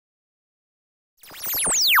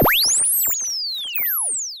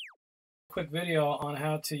Quick video on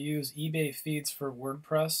how to use eBay feeds for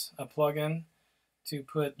WordPress, a plugin to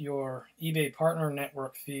put your eBay partner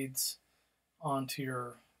network feeds onto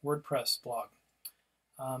your WordPress blog.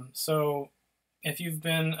 So if you've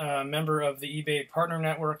been a member of the eBay partner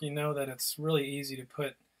network, you know that it's really easy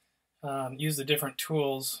to use the different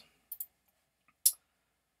tools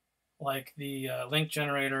like the link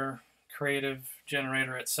generator, creative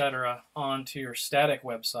generator, etc. onto your static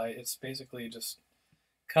website. It's basically just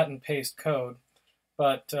cut and paste code,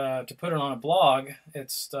 but to put it on a blog,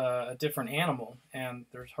 it's a different animal, and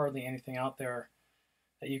there's hardly anything out there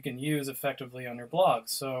that you can use effectively on your blog.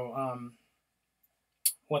 So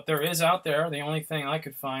what there is out there, the only thing I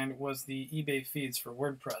could find was the eBay feeds for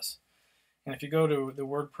WordPress. And if you go to the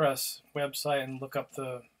WordPress website and look up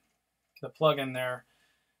the plugin there,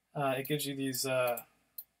 it gives you these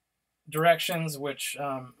directions which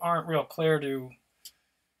aren't real clear to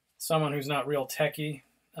someone who's not real techie.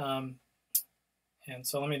 And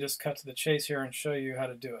so let me just cut to the chase here and show you how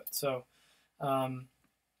to do it. So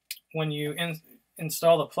when you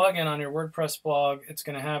install the plugin on your WordPress blog, it's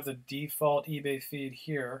going to have the default eBay feed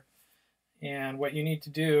here. And what you need to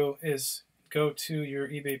do is go to your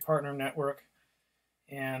eBay partner network.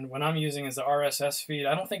 And what I'm using is the RSS feed.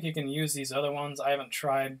 I don't think you can use these other ones. I haven't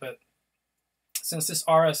tried, but since this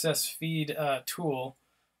RSS feed tool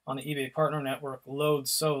on the eBay partner network loads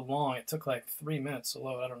so long, it took like 3 minutes to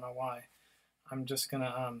load. I don't know why. I'm just going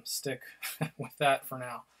to stick with that for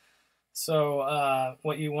now. So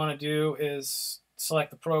what you want to do is select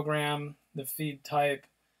the program, the feed type.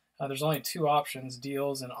 There's only two options,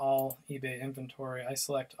 deals and all eBay inventory. I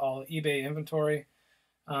select all eBay inventory.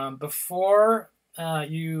 Before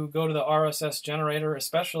you go to the RSS generator,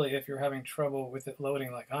 especially if you're having trouble with it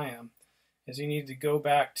loading like I am, is you need to go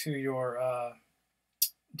back to your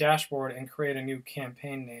dashboard and create a new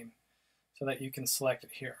campaign name so that you can select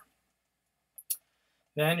it here.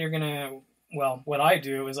 Then you're going to, well, what I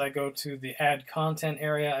do is I go to the add content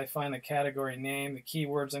area, I find the category name, the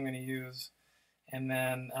keywords I'm going to use, and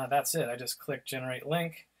then that's it. I just click generate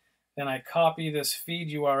link. Then I copy this feed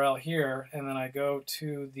URL here, and then I go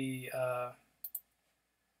to the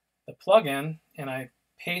plugin and I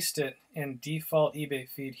paste it in default eBay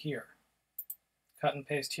feed here. Cut and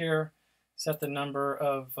paste here, set the number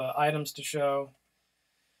of items to show.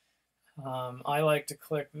 I like to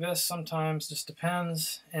click this sometimes, just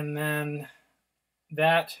depends, and then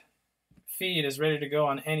that feed is ready to go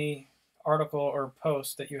on any article or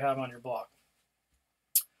post that you have on your blog.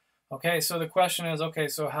 Okay, so the question is, okay,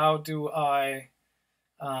 so how do I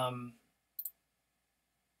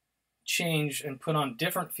change and put on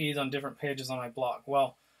different feeds on different pages on my blog?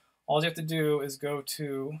 Well, all you have to do is go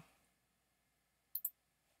to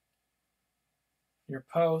your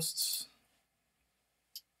posts,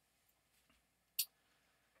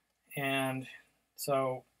 and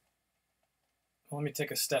so let me take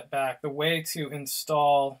a step back. The way to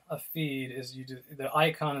install a feed is the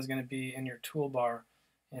icon is going to be in your toolbar,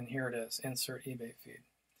 and here it is, insert eBay feed.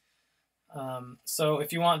 So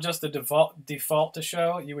if you want just the default to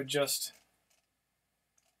show, you would just,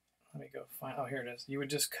 let me go find, oh, here it is. You would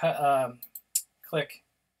just click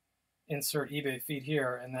insert eBay feed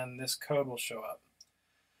here, and then this code will show up.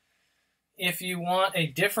 If you want a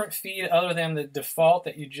different feed other than the default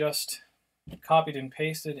that you just copied and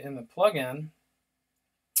pasted in the plugin,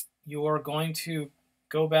 you are going to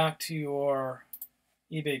go back to your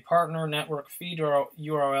eBay partner network feed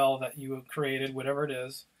URL that you created, whatever it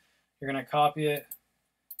is. You're going to copy it,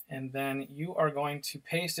 and then you are going to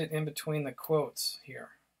paste it in between the quotes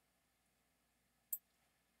here.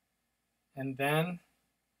 And then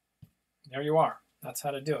there you are. That's how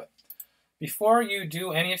to do it. Before you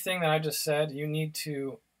do anything that I just said, you need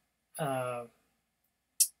to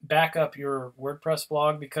back up your WordPress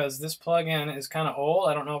blog, because this plugin is kind of old.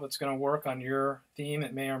 I don't know if it's going to work on your theme.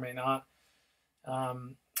 It may or may not. I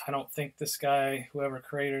don't think this guy, whoever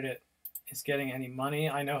created it, is getting any money.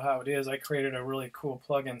 I know how it is. I created a really cool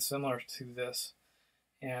plugin similar to this,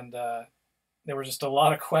 and there were just a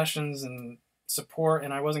lot of questions and support,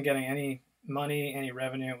 and I wasn't getting any money, any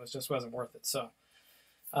revenue. It just wasn't worth it. So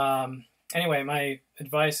anyway, my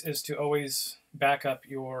advice is to always back up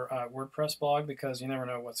your WordPress blog, because you never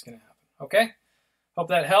know what's going to happen. Okay? Hope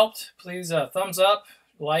that helped. Please thumbs up,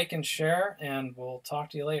 like, and share, and we'll talk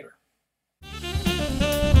to you later.